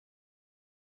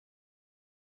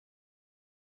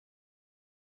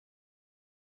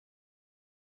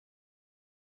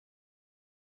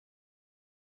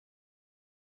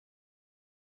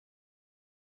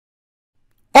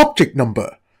Object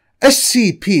Number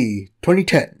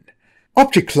SCP-2010.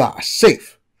 Object Class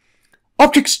Safe.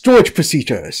 Object Storage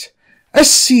Procedures.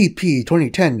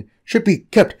 SCP-2010 should be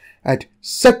kept at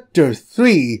Sector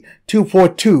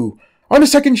 3242 on the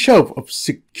second shelf of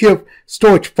Secure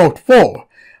Storage Vault 4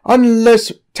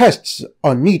 unless tests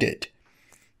are needed.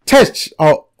 Tests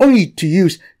are only to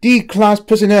use D-Class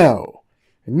personnel.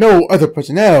 No other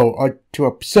personnel are to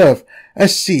observe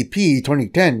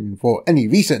SCP-2010 for any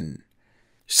reason.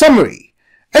 Summary: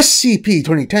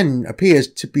 SCP-2010 appears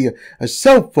to be a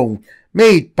cell phone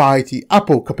made by the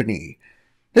Apple Company.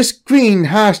 The screen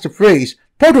has the phrase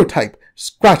 "prototype"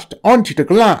 scratched onto the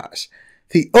glass.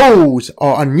 The O's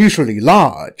are unusually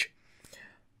large.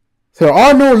 There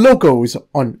are no logos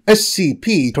on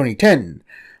SCP-2010,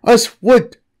 as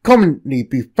would commonly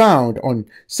be found on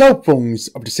cell phones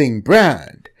of the same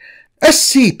brand.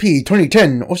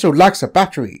 SCP-2010 also lacks a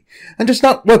battery and does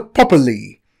not work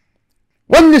properly.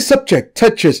 When the subject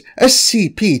touches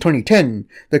SCP-2010,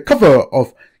 the cover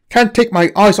of "Can't Take My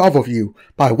Eyes Off of You"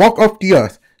 by Walk Off the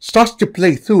Earth starts to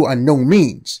play through unknown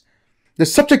means. The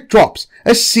subject drops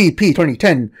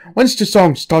SCP-2010 once the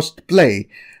song starts to play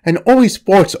and always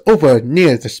falls over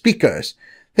near the speakers.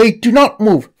 They do not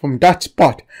move from that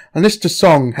spot unless the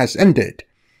song has ended.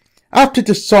 After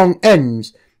the song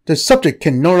ends, the subject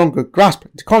can no longer grasp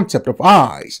the concept of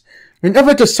eyes.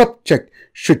 Whenever the subject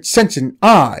should sense an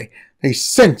eye, they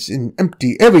sense an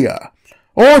empty area.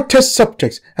 All test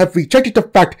subjects have rejected the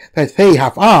fact that they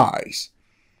have eyes.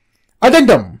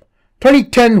 Addendum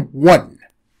 2010-1.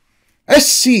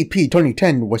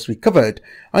 SCP-2010 was recovered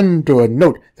under a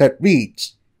note that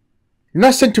reads,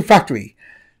 "Not sent to factory.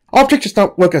 Object does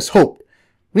not work as hoped.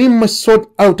 We must sort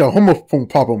out the homophone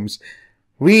problems.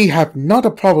 We have not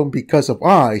a problem because of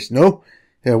eyes, no.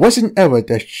 There was an error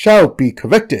that shall be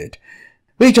corrected.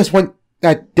 We just want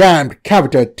that damned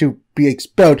character to be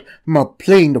expelled from our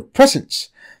plane of presence.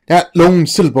 That lone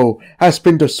syllable has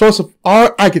been the source of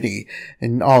our agony,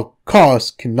 and our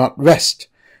cause cannot rest.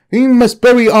 We must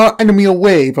bury our enemy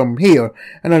away from here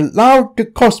and allow the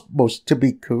cosmos to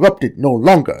be corrupted no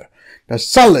longer. The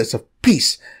solace of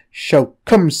peace shall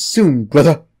come soon,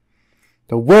 brother.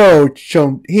 The world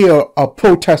shall hear our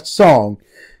protest song.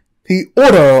 The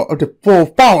order of the four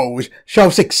fowls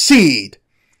shall succeed.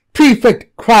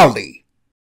 Prefect Crowley."